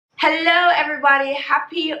Hello everybody,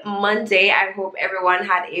 happy Monday. I hope everyone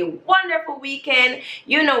had a wonderful weekend.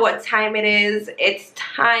 You know what time it is. It's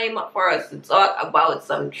time for us to talk about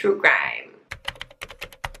some true crime.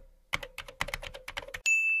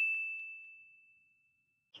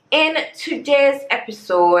 In today's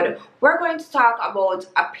episode, we're going to talk about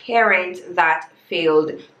a parent that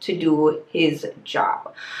failed to do his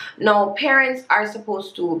job. Now, parents are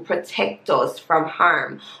supposed to protect us from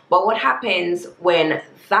harm, but what happens when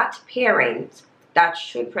that parent that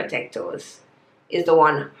should protect us is the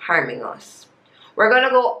one harming us? We're gonna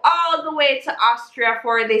go all the way to Austria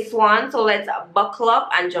for this one, so let's buckle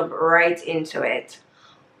up and jump right into it.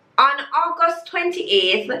 On August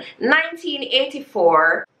 28th,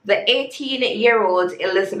 1984, the 18-year-old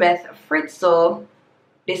Josef Fritzl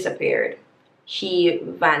disappeared. She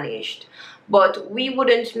vanished. But we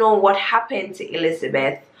wouldn't know what happened to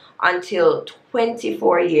Elizabeth until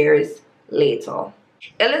 24 years later.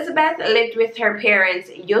 Elizabeth lived with her parents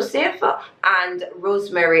Josef and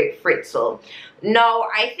Rosemary Fritzl. Now,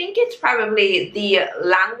 I think it's probably the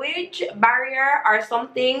language barrier or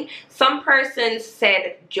something. Some persons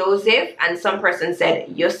said Joseph and some persons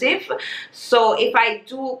said Josef. So if I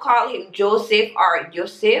do call him Joseph or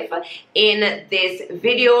Josef in this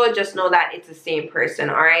video, just know that it's the same person,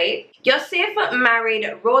 alright? Josef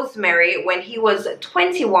married Rosemary when he was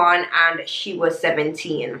 21 and she was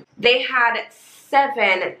 17. They had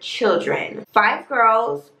 7 children, 5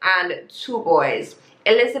 girls and 2 boys.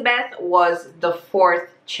 Elizabeth was the 4th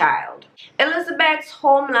child. Elizabeth's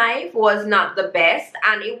home life was not the best,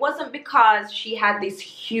 and it wasn't because she had this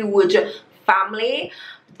huge family,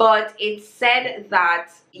 but it's said that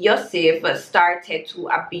Josef started to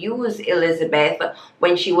abuse Elizabeth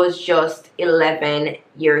when she was just 11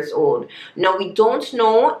 years old. Now, we don't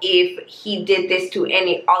know if he did this to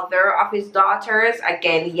any other of his daughters.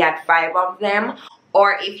 Again, he had 5 of them,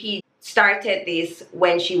 or if he started this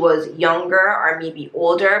when she was younger or maybe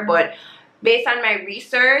older, but based on my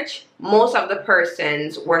research, most of the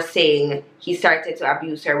persons were saying he started to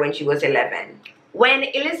abuse her when she was 11. When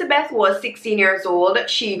Elizabeth was 16 years old,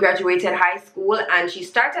 she graduated high school and she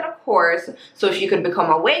started a course so she could become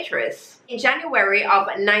a waitress. In January of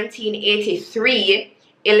 1983,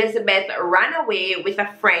 Elizabeth ran away with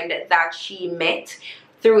a friend that she met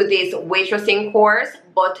through this waitressing course,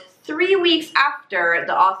 but 3 weeks after,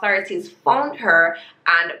 the authorities found her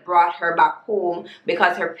and brought her back home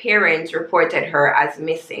because her parents reported her as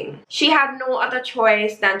missing. She had no other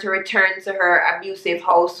choice than to return to her abusive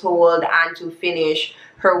household and to finish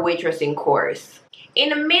her waitressing course.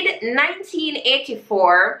 In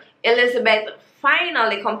mid-1984, Elizabeth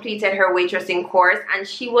finally completed her waitressing course and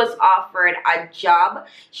she was offered a job.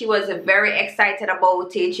 She was very excited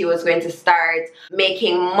about it. She was going to start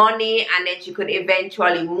making money and then she could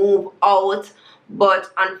eventually move out. But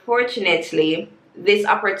unfortunately, this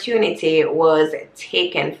opportunity was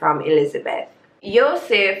taken from Elizabeth.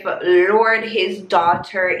 Josef lured his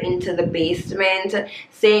daughter into the basement,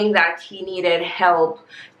 saying that he needed help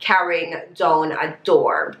carrying down a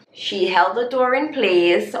door. She held the door in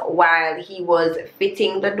place while he was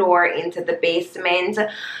fitting the door into the basement.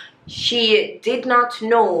 She did not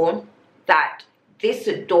know that this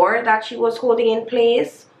door that she was holding in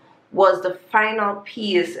place was the final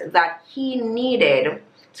piece that he needed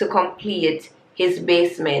to complete his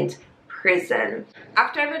basement prison.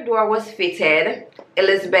 After the door was fitted,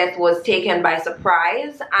 Elizabeth was taken by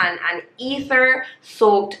surprise and an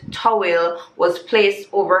ether-soaked towel was placed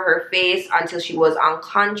over her face until she was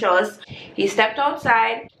unconscious. He stepped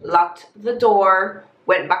outside, locked the door,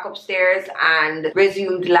 went back upstairs and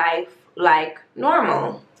resumed life like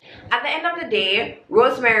normal. At the end of the day,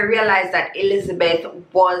 Rosemary realized that Elizabeth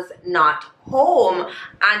was not home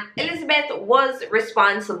and Elizabeth was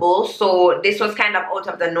responsible, so this was kind of out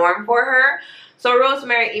of the norm for her. So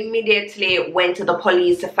Rosemary immediately went to the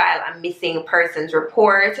police to file a missing persons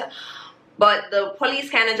report, but the police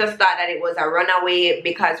kind of just thought that it was a runaway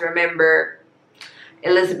because remember,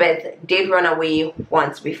 Elizabeth did run away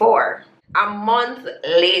once before. A month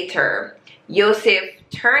later, Josef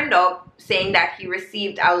turned up saying that he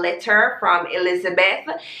received a letter from Elizabeth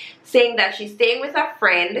saying that she's staying with a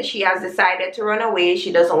friend. She has decided to run away.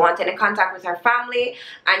 She doesn't want any contact with her family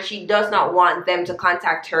and she does not want them to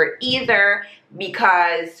contact her either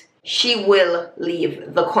because she will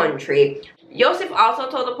leave the country. Josef also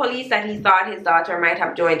told the police that he thought his daughter might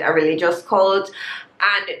have joined a religious cult,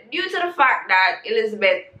 and due to the fact that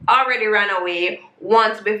Elizabeth already ran away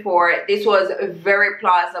once before, this was very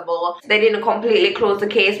plausible. They didn't completely close the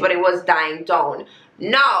case, but it was dying down.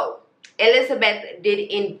 Now, Elizabeth did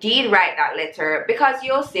indeed write that letter because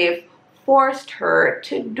Josef forced her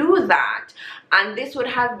to do that. And this would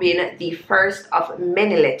have been the first of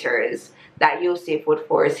many letters that Josef would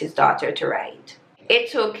force his daughter to write. It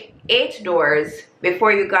took 8 doors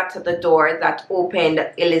before you got to the door that opened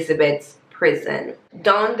Elizabeth's prison.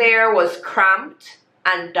 Down there was cramped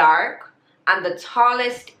and dark, and the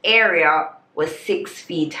tallest area was 6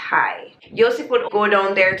 feet high. Josef would go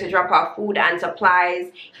down there to drop off food and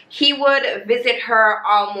supplies. He would visit her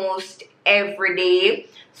almost every day.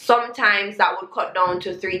 Sometimes that would cut down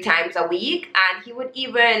to 3 times a week, and he would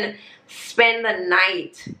even spend the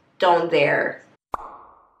night down there.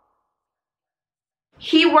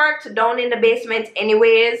 He worked down in the basement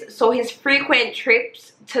anyways, so his frequent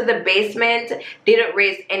trips to the basement didn't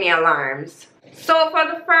raise any alarms. So for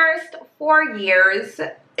the first 4 years,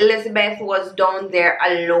 Elizabeth was down there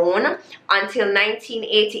alone until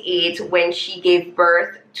 1988, when she gave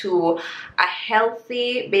birth to a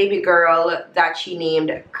healthy baby girl that she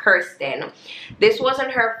named Kirsten. This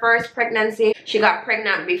wasn't her first pregnancy. She got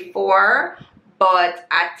pregnant before, but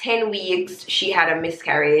at 10 weeks she had a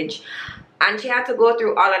miscarriage, and she had to go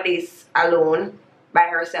through all of this alone by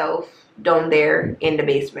herself down there in the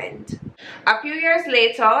basement. A few years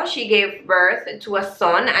later, she gave birth to a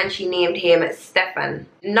son, and she named him Stefan.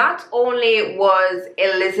 Not only was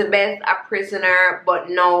Elizabeth a prisoner, but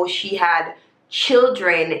now she had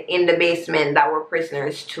children in the basement that were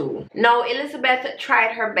prisoners too. Now Elizabeth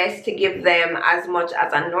tried her best to give them as much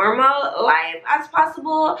as a normal life as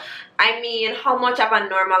possible. I mean, how much of a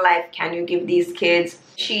normal life can you give these kids?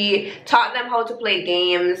 She taught them how to play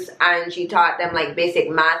games, and she taught them like basic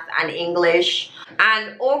math and English.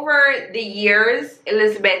 And over the years,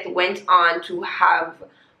 Elizabeth went on to have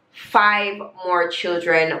 5 more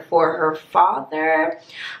children for her father.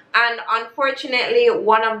 And unfortunately,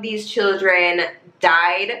 one of these children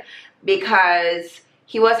died because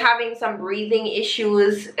he was having some breathing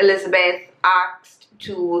issues. Elizabeth asked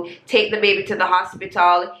to take the baby to the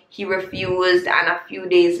hospital. He refused, and a few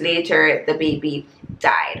days later, the baby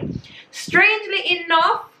died. Strangely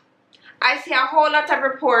enough, I see a whole lot of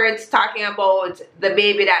reports talking about the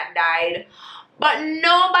baby that died, but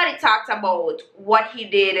nobody talks about what he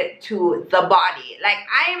did to the body. Like,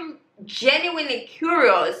 I'm genuinely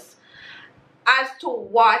curious as to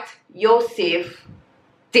what Josef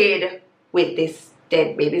did with this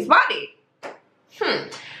dead baby's body.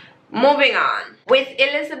 Moving on. With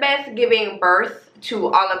Elizabeth giving birth to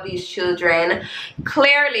all of these children,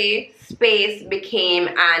 clearly space became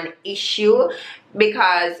an issue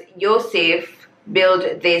because Josef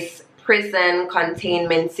built this prison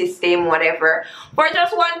containment system, whatever, for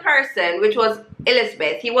just one person, which was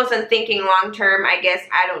Elizabeth. He wasn't thinking long term, I guess.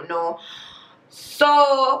 I don't know.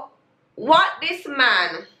 So what this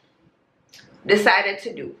man decided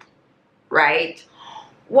to do, right,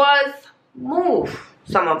 was move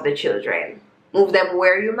some of the children. Move them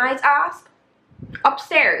where, you might ask?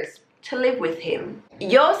 Upstairs to live with him.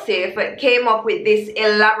 Josef came up with this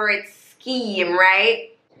elaborate scheme, right?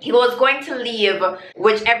 He was going to leave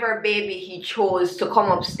whichever baby he chose to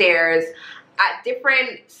come upstairs at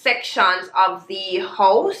different sections of the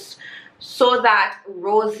house so that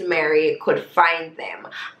Rosemary could find them.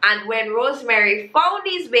 And when Rosemary found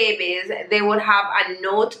these babies, they would have a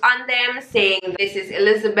note on them saying, "This is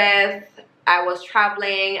Elizabeth. I was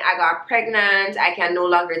traveling, I got pregnant, I can no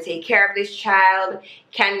longer take care of this child.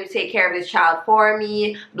 Can you take care of this child for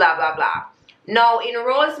me? Blah, blah, blah." Now, in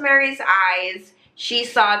Rosemary's eyes, she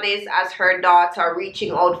saw this as her daughter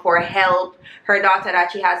reaching out for help, her daughter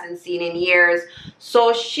that she hasn't seen in years.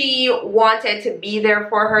 So she wanted to be there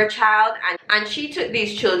for her child, and she took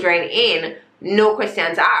these children in, no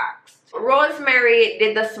questions asked. Rosemary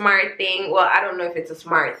did the smart thing. Well, I don't know if it's a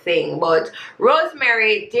smart thing, but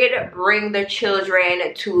Rosemary did bring the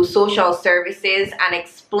children to social services and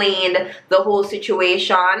explained the whole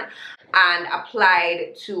situation and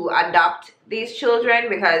applied to adopt these children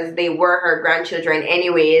because they were her grandchildren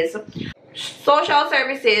anyways. Social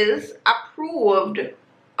services approved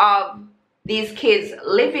of these kids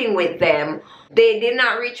living with them. They did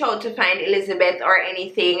not reach out to find Elizabeth or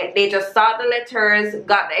anything. They just saw the letters,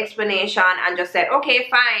 got the explanation, and just said, okay,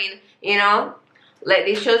 fine, you know, let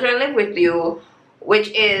these children live with you, which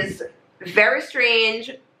is very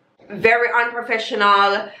strange, very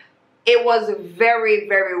unprofessional. It was very,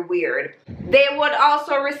 very weird. They would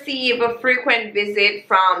also receive a frequent visit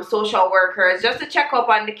from social workers just to check up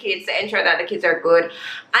on the kids, to ensure that the kids are good,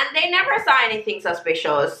 and they never saw anything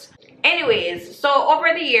suspicious. Anyways, so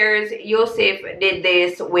over the years, Josef did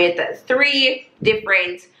this with 3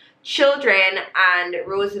 different children, and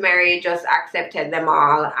Rosemary just accepted them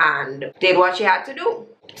all and did what she had to do.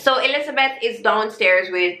 So Elizabeth is downstairs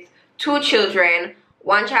with 2 children.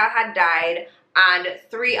 one child had died, and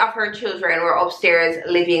 3 of her children were upstairs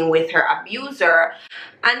living with her abuser.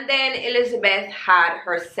 And then Elizabeth had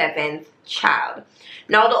her 7th child.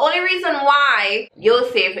 Now, the only reason why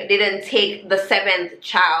Josef didn't take the 7th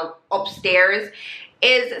child upstairs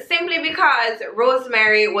is simply because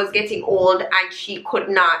Rosemary was getting old and she could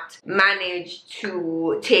not manage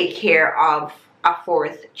to take care of a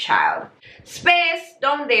 4th child. Space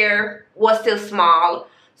down there was still small,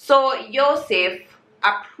 so Josef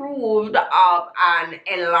approved of an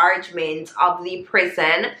enlargement of the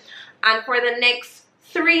prison, and for the next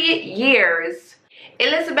 3 years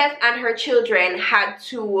Elizabeth and her children had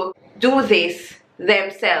to do this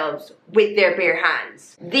themselves with their bare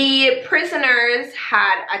hands. The prisoners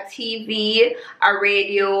had a TV, a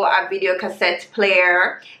radio, a video cassette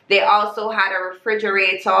player. They also had a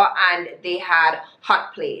refrigerator and they had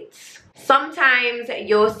hot plates. Sometimes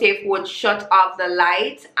Josef would shut off the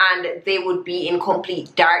lights and they would be in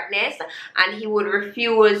complete darkness, and he would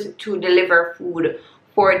refuse to deliver food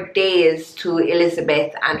for days to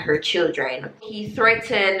Elizabeth and her children. He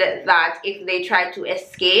threatened that if they tried to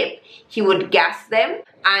escape, he would gas them,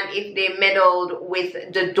 and if they meddled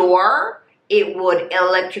with the door, it would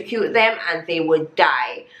electrocute them and they would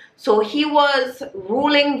die. So he was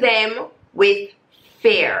ruling them with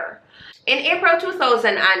fear. In April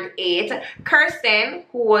 2008, Kirsten,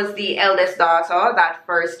 who was the eldest daughter, that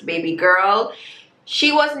first baby girl,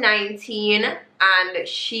 she was 19 and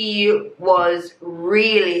she was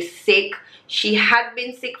really sick. She had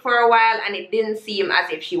been sick for a while and it didn't seem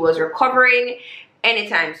as if she was recovering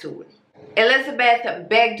anytime soon. Elizabeth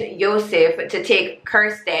begged Josef to take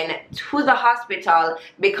Kirsten to the hospital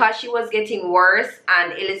because she was getting worse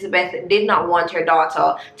and Elizabeth did not want her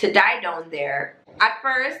daughter to die down there. At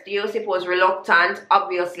first, Josef was reluctant.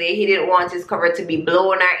 Obviously, he didn't want his cover to be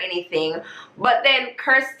blown or anything. But then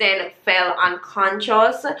Kirsten fell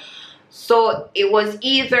unconscious. So it was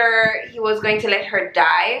either he was going to let her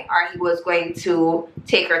die or he was going to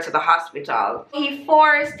take her to the hospital. He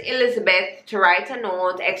forced Elizabeth to write a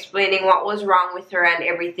note explaining what was wrong with her and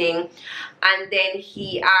everything. And then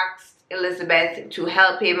he asked Elizabeth to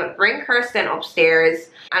help him bring Kirsten upstairs.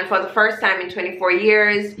 And for the first time in 24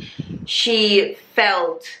 years, she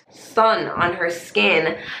felt sun on her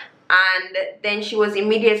skin. And then she was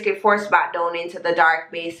immediately forced back down into the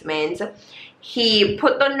dark basement. He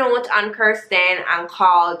put the note on Kirsten and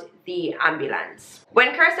called the ambulance.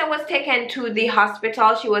 When Kirsten was taken to the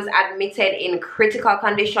hospital, she was admitted in critical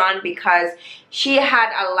condition because she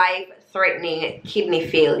had a life-threatening kidney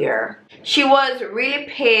failure. She was really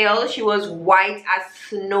pale, she was white as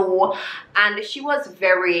snow, and she was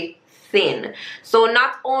very thin. So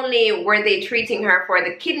not only were they treating her for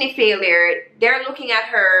the kidney failure, they're looking at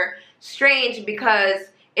her strange because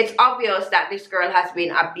it's obvious that this girl has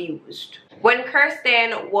been abused. When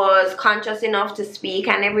Kirsten was conscious enough to speak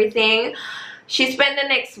and everything, she spent the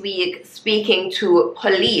next week speaking to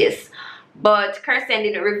police. But Kirsten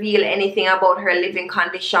didn't reveal anything about her living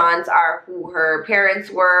conditions or who her parents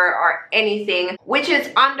were or anything, which is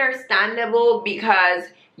understandable because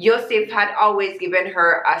Josef had always given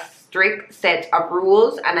her a strict set of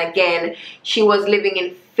rules, and again, she was living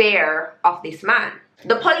in fear of this man.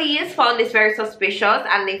 The police found this very suspicious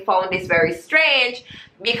and they found this very strange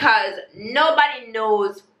because nobody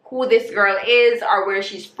knows who this girl is or where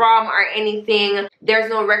she's from or anything. There's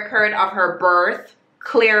no record of her birth.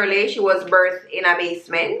 Clearly, she was birthed in a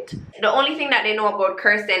basement. The only thing that they know about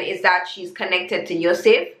Kirsten is that she's connected to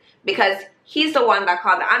Josef because he's the one that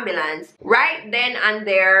called the ambulance. Right then and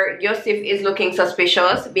there, Josef is looking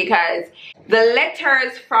suspicious because the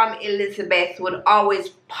letters from Elizabeth would always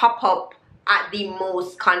pop up at the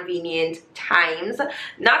most convenient times.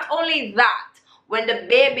 Not only that, when the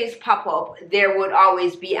babies pop up, there would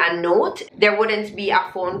always be a note. There wouldn't be a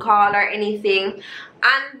phone call or anything.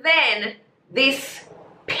 And then this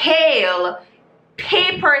pale,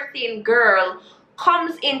 paper-thin girl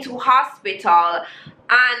comes into hospital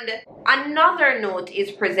and another note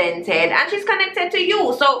is presented and she's connected to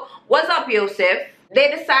you. So what's up, Josef?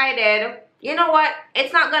 They decided, you know what,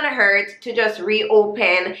 it's not gonna hurt to just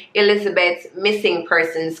reopen Elizabeth's missing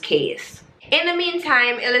persons case. In the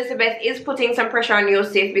meantime, Elizabeth is putting some pressure on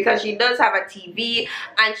Josef because she does have a TV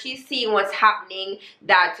and she's seeing what's happening,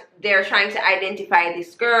 that they're trying to identify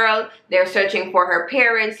this girl, they're searching for her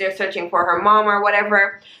parents, they're searching for her mom or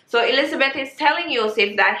whatever. So Elizabeth is telling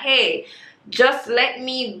Josef that, hey, just let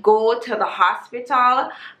me go to the hospital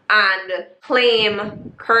and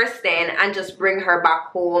claim Kirsten and just bring her back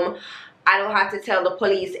home. I don't have to tell the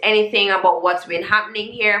police anything about what's been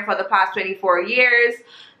happening here for the past 24 years.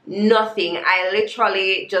 Nothing. I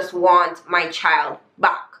literally just want my child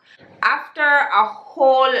back. After a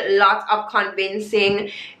whole lot of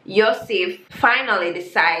convincing, Josef finally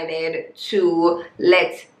decided to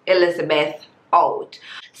let Elizabeth out.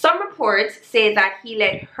 Some reports say that he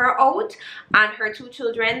let her out and her two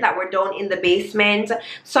children that were down in the basement.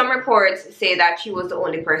 Some reports say that she was the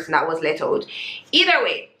only person that was let out. Either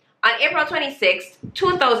way, on April 26,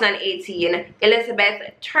 2018,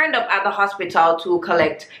 Elizabeth turned up at the hospital to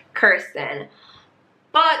collect Kirsten.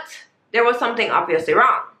 But there was something obviously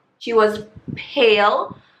wrong. She was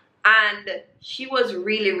pale and she was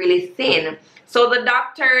really thin. So the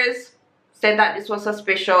doctors said that this was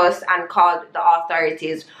suspicious and called the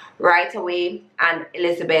authorities right away, and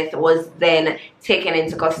Elizabeth was then taken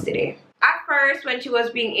into custody. At first, when she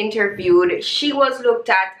was being interviewed, she was looked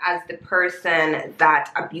at as the person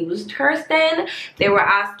that abused Kirsten. They were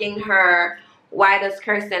asking her, why does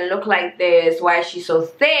Kirsten look like this? Why is she so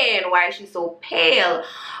thin? Why is she so pale?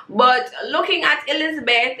 But looking at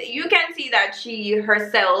Elizabeth, you can see that she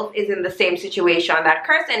herself is in the same situation that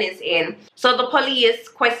Kirsten is in. So the police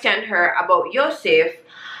questioned her about Josef,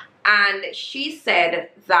 and she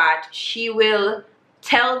said that she will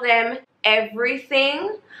tell them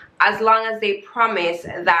everything as long as they promise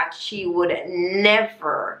that she would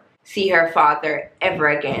never see her father ever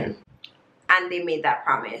again. And they made that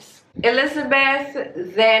promise. Elizabeth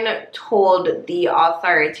then told the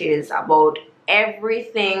authorities about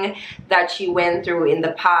everything that she went through in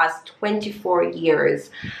the past 24 years,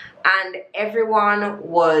 and everyone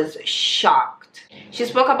was shocked. She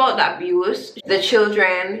spoke about the abuse, the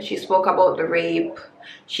children, she spoke about the rape.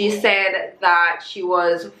 She said that she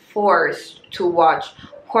was forced to watch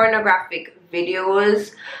pornographic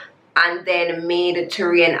videos and then made to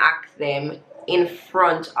reenact them in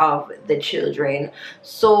front of the children.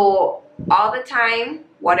 So all the time,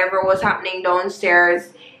 whatever was happening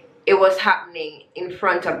downstairs, it was happening in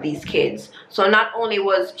front of these kids. So not only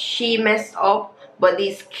was she messed up, but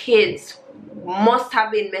these kids must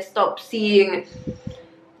have been messed up seeing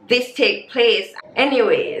this take place.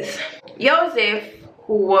 Anyways, Josef,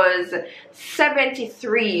 who was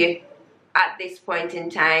 73 at this point in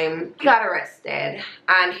time, got arrested,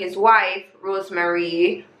 and his wife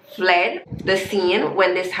Rosemary fled the scene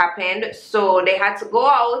when this happened, so they had to go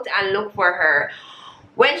out and look for her.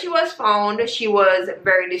 When she was found, she was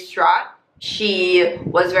very distraught. She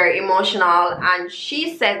was very emotional, and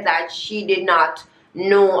she said that she did not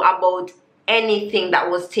know about anything that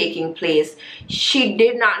was taking place. She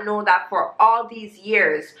did not know that for all these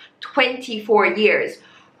years, 24 years,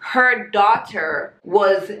 her daughter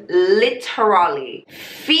was literally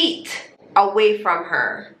feet away from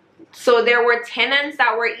her. So there were tenants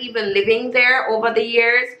that were even living there over the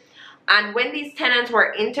years, and when these tenants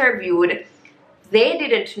were interviewed, they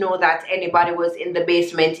didn't know that anybody was in the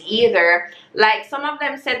basement either. Like, some of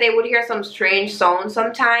them said they would hear some strange sounds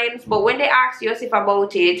sometimes, but when they asked Josef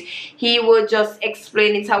about it, he would just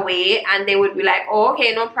explain it away, and they would be like, oh,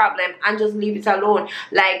 okay, no problem, and just leave it alone.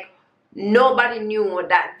 Like, nobody knew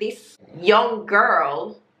that this young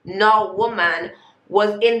girl, now woman,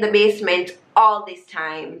 was in the basement all this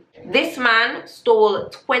time. This man stole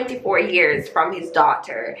 24 years from his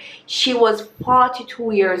daughter. She was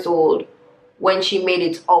 42 years old when she made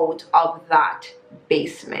it out of that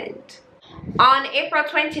basement. On April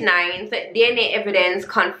 29th, DNA evidence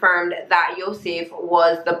confirmed that Josef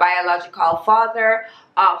was the biological father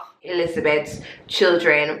of Elizabeth's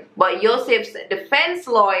children. But Josef's defense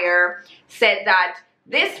lawyer said that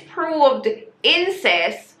this proved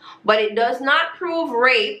incest, but it does not prove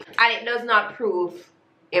rape, and it does not prove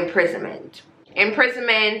imprisonment.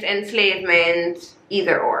 Imprisonment, enslavement,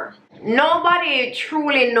 either or. Nobody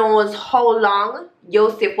truly knows how long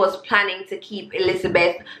Josef was planning to keep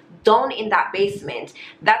Elizabeth down in that basement.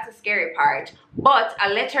 That's the scary part. But a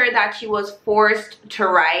letter that she was forced to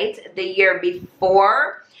write the year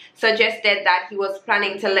before suggested that he was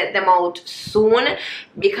planning to let them out soon,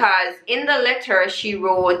 because in the letter she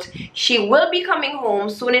wrote she will be coming home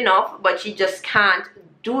soon enough, but she just can't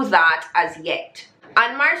do that as yet.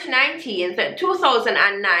 On March 19th,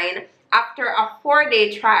 2009, after a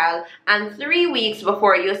 4-day trial and 3 weeks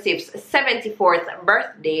before Josef's 74th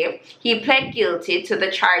birthday, he pled guilty to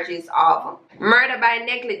the charges of murder by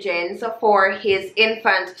negligence for his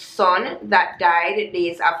infant son that died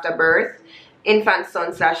days after birth, infant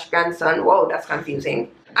son slash grandson, whoa, that's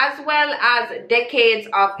confusing, as well as decades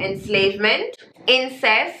of enslavement,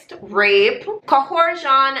 incest, rape,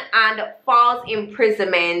 coercion, and false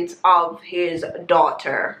imprisonment of his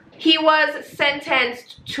daughter. He was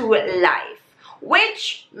sentenced to life,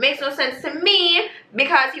 which makes no sense to me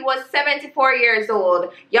because he was 74 years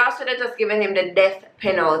old. Y'all should have just given him the death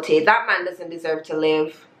penalty. That man doesn't deserve to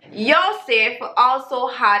live. Josef also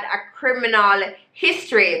had a criminal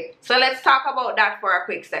history. So let's talk about that for a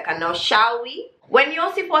quick second now, shall we? When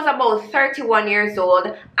Josef was about 31 years old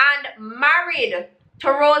and married to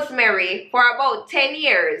Rosemary for about 10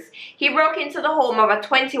 years, he broke into the home of a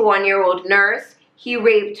 21-year-old nurse. He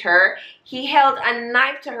raped her. He held a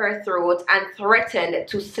knife to her throat and threatened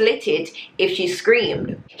to slit it if she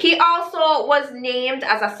screamed. He also was named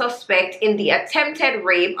as a suspect in the attempted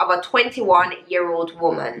rape of a 21-year-old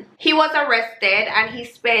woman. He was arrested and he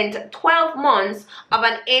spent 12 months of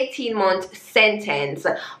an 18-month sentence.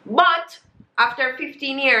 But after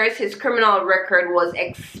 15 years, his criminal record was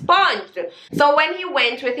expunged. So when he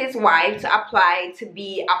went with his wife to apply to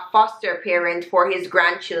be a foster parent for his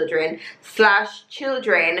grandchildren /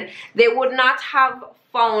 children, they would not have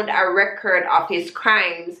found a record of his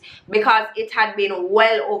crimes because it had been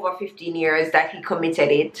well over 15 years that he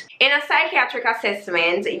committed it. In a psychiatric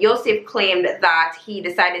assessment, Josef claimed that he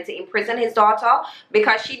decided to imprison his daughter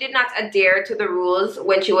because she did not adhere to the rules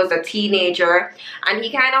when she was a teenager, and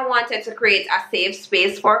he kind of wanted to create a safe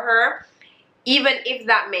space for her, even if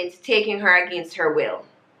that meant taking her against her will.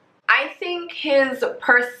 I think his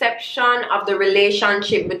perception of the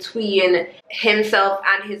relationship between himself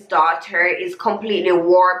and his daughter is completely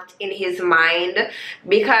warped in his mind,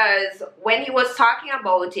 because when he was talking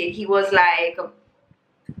about it, he was like,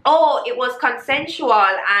 oh, it was consensual,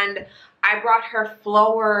 and I brought her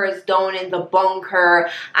flowers down in the bunker,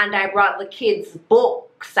 and I brought the kids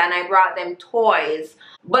books, and I brought them toys.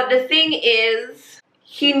 But the thing is,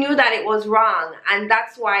 he knew that it was wrong, and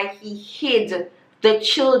that's why he hid the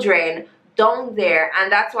children down there,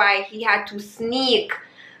 and that's why he had to sneak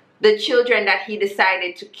the children that he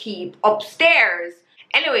decided to keep upstairs.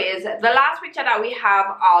 Anyways, the last picture that we have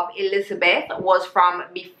of Elizabeth was from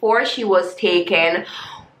before she was taken,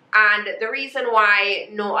 and the reason why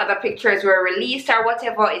no other pictures were released or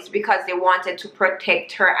whatever is because they wanted to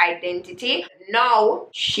protect her identity. Now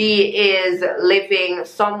she is living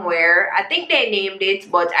somewhere. I think they named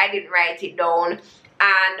it, but I didn't write it down.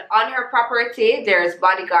 And on her property, there's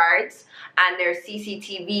bodyguards and there's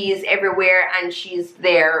CCTVs everywhere, and she's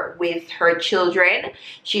there with her children.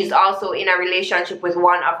 She's also in a relationship with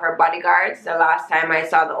one of her bodyguards. The last time I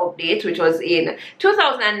saw the update, which was in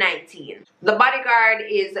 2019. The bodyguard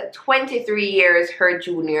is 23 years her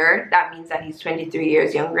junior. That means that he's 23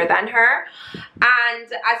 years younger than her. And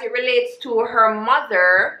as it relates to her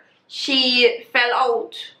mother, she fell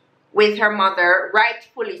out with her mother,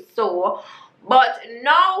 rightfully so. But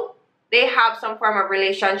now they have some form of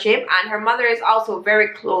relationship, and her mother is also very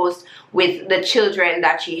close with the children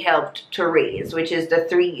that she helped to raise, which is the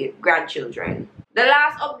 3 grandchildren. The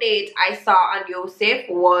last update I saw on Josef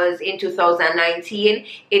was in 2019.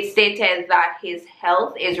 It stated that his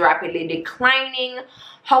health is rapidly declining.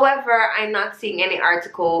 However, I'm not seeing any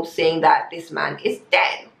article saying that this man is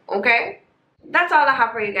dead, okay? That's all I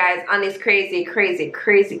have for you guys on this crazy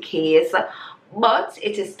case. But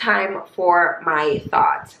it is time for my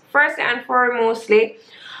thoughts. First and foremostly,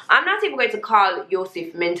 I'm not even going to call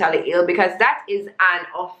Josef mentally ill, because that is an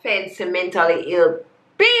offense to mentally ill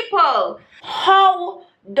people. How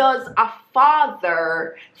does a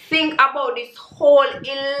father think about this whole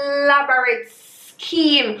elaborate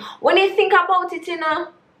scheme? When you think about it, you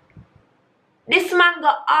know, this man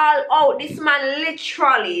got all out. This man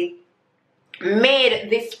literally made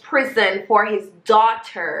this prison for his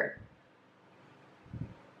daughter.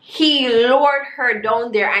 He lured her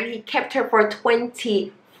down there and he kept her for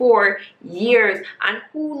 24 years. And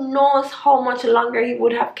who knows how much longer he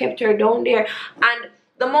would have kept her down there. And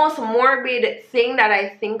the most morbid thing that I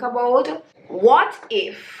think about, what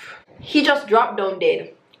if he just dropped down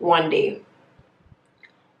dead one day?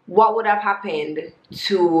 What would have happened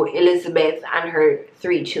to Elizabeth and her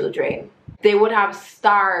 3 children? They would have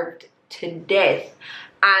starved to death.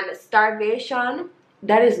 And starvation,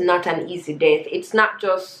 that is not an easy death. It's not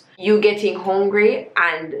just you getting hungry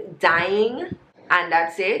and dying and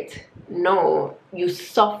that's it. No, you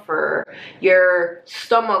suffer. Your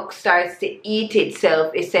stomach starts to eat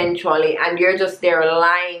itself essentially, and you're just there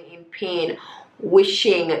lying in pain,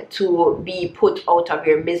 wishing to be put out of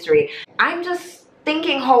your misery. I'm just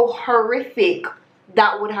thinking how horrific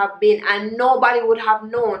that would have been, and nobody would have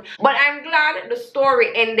known. But I'm glad the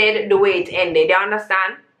story ended the way it ended, you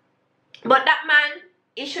understand? But that man,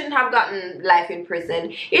 he shouldn't have gotten life in prison.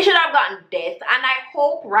 He should have gotten death. And I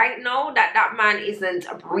hope right now that that man isn't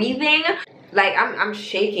breathing. Like, I'm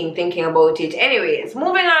shaking thinking about it. Anyways,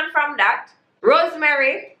 moving on from that,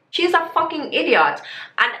 Rosemary, she's a fucking idiot.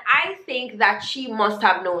 And I think that she must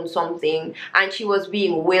have known something, and she was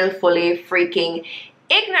being willfully freaking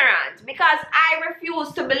ignorant, because I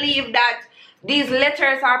refuse to believe that these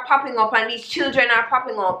letters are popping up and these children are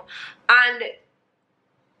popping up, and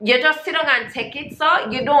you just sit down and take it. So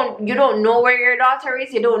you don't know where your daughter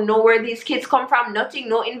is, you don't know where these kids come from, nothing,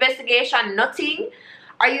 no investigation, nothing.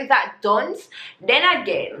 Are you that dunce? Then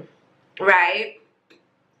again, right,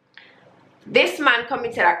 this man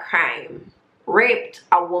committed a crime, raped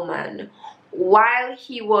a woman while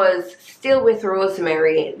he was still with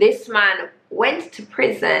Rosemary. This man went to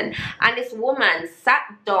prison, and this woman sat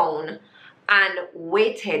down and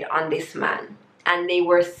waited on this man, and they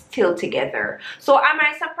were still together. So am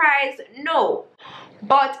I surprised? No.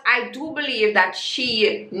 But I do believe that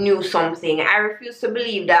she knew something. I refuse to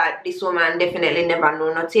believe that this woman definitely never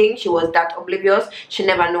knew nothing. She was that oblivious. She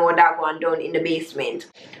never knew that going down in the basement.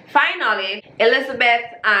 Finally, Elizabeth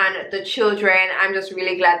and the children, I'm just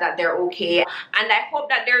really glad that they're okay. And I hope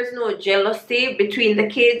that there's no jealousy between the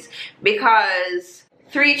kids, because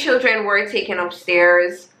 3 children were taken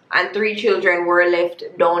upstairs and 3 children were left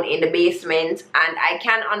down in the basement, and I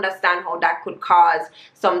can understand how that could cause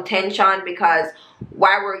some tension, because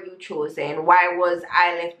why were you chosen? Why was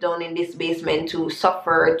I left down in this basement to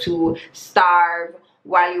suffer, to starve,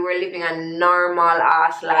 while you were living a normal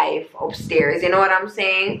ass life upstairs? You know what I'm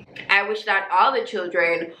saying? I wish that all the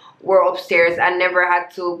children were upstairs and never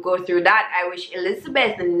had to go through that. I wish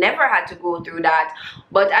Elizabeth never had to go through that.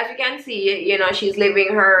 But as you can see, you know, she's living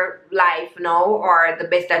her life now, or the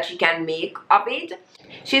best that she can make of it.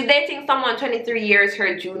 She's dating someone 23 years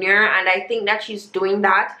her junior, and I think that she's doing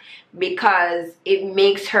that because it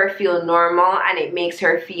makes her feel normal and it makes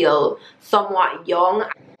her feel somewhat young.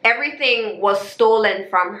 Everything was stolen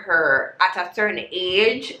from her at a certain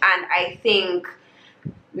age, and I think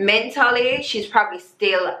mentally she's probably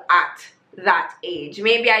still at that age,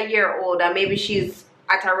 maybe a year older, maybe she's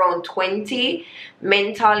at around 20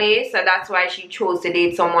 mentally. So that's why she chose to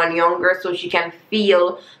date someone younger, so she can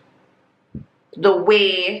feel the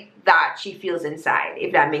way that she feels inside,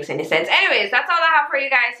 if that makes any sense. Anyways, that's all I have for you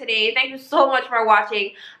guys today. Thank you so much for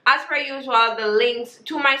watching. As per usual, the links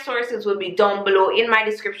to my sources will be down below in my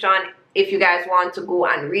description if you guys want to go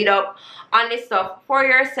and read up on this stuff for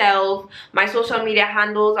yourself. My social media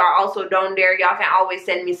handles are also down there. Y'all can always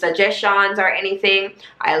send me suggestions or anything.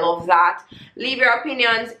 I love that. Leave your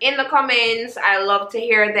opinions in the comments. I love to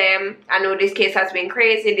hear them. I know this case has been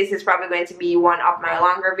crazy. This is probably going to be one of my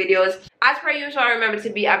longer videos. As per usual, remember to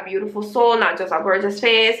be a beautiful soul, not just a gorgeous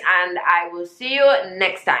face, and I will see you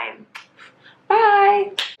next time.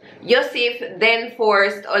 Bye. Josef then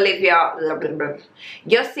forced Olivia.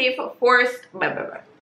 Josef forced. Blah, blah, blah.